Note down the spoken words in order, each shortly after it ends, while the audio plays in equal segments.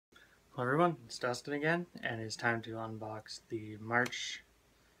Hello everyone, it's Dustin again, and it's time to unbox the March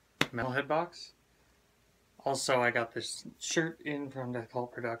Metalhead box. Also, I got this shirt in from Death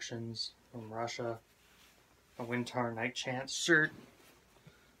Cult Productions from Russia, a Wintar Night Chance shirt.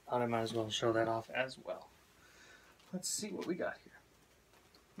 Thought I might as well show that off as well. Let's see what we got here.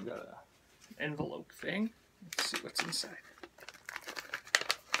 We got an envelope thing. Let's see what's inside.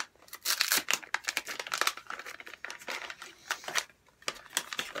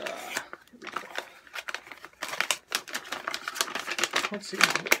 Let's see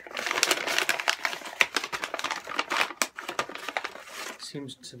here.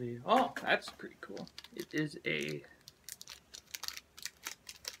 Seems to be, oh, that's pretty cool. It is a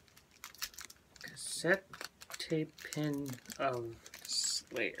cassette tape pin of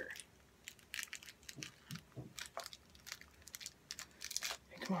Slayer.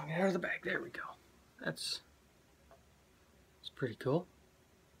 Hey, come on, get out of the bag. There we go. That's pretty cool.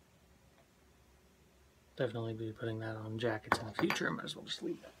 Definitely be putting that on jackets in the future. I might as well just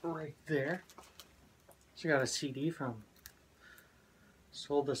leave that right there. So you got a CD from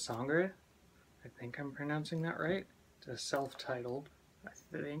Sol de Sangre. I think I'm pronouncing that right. It's a self-titled, I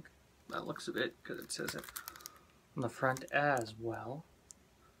think. That looks a bit, because it says it on the front as well.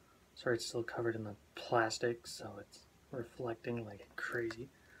 Sorry, it's still covered in the plastic, so it's reflecting like crazy.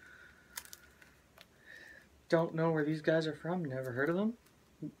 Don't know where these guys are from, never heard of them.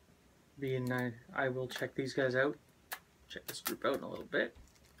 I will check these guys out, check this group out in a little bit,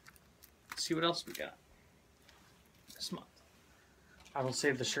 see what else we got this month. I will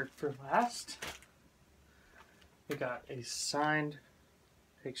save the shirt for last. We got a signed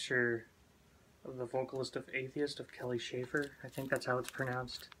picture of the vocalist of Atheist of Kelly Schaefer. I think that's how it's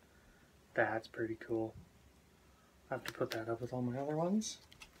pronounced. That's pretty cool. I have to put that up with all my other ones.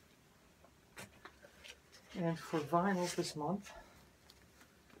 And for vinyls this month,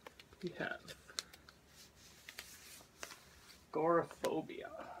 we have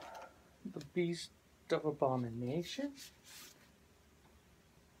Goraphobia, the Beast of Abomination.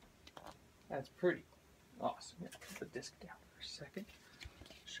 That's pretty awesome. Yeah, put the disc down for a second.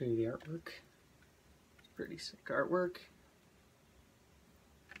 Show you the artwork. It's pretty sick artwork.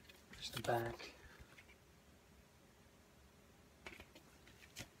 Just the back.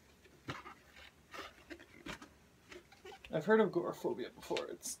 I've heard of Goraphobia before.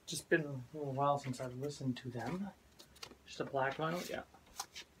 It's just been a little while since I've listened to them. Just a black vinyl, yeah.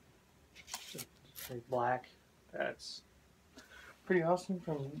 Just straight black. That's pretty awesome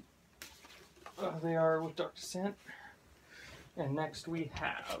from they are with Dark Descent. And next we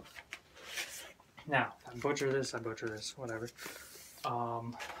have, now, I butcher this, whatever.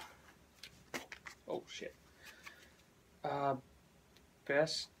 Oh shit.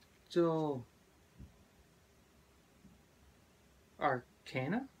 Bestial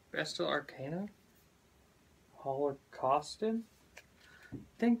Arcana? Bestial Arcana? Holocaustin? I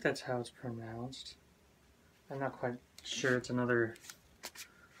think that's how it's pronounced. I'm not quite sure. It's another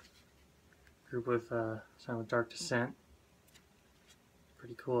group with some with Dark Descent.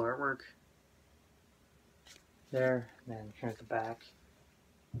 Pretty cool artwork. There, and then here's the back.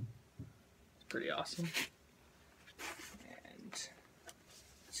 It's pretty awesome. And let's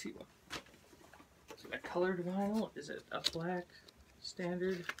see what. Is it a colored vinyl? Is it a black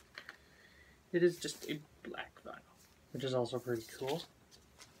standard? It is just a black vinyl, which is also pretty cool.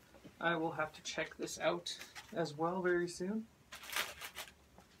 I will have to check this out as well very soon.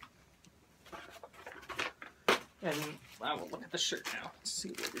 And I will look at the shirt now. Let's see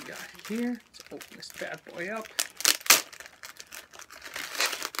what we got here. Let's open this bad boy up.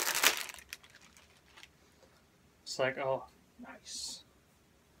 It's like, oh, nice.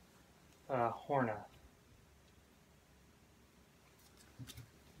 Horna.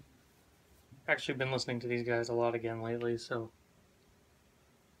 Actually been listening to these guys a lot again lately, so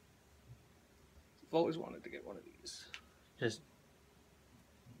I've always wanted to get one of these. Just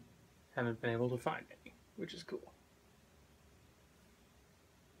haven't been able to find any, which is cool.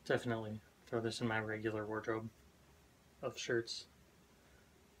 Definitely throw this in my regular wardrobe of shirts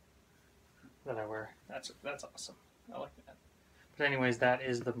that I wear. That's awesome. I like that. But anyways, that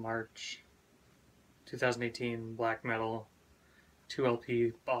is the March 2018 Black Metal 2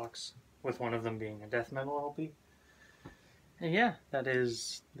 LP box, with one of them being a death metal LP. And yeah, that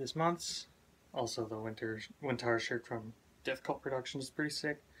is this month's. Also, the Wintar shirt from Death Cult Productions is pretty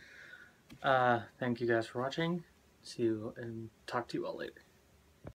sick. Thank you guys for watching. See you and talk to you all later.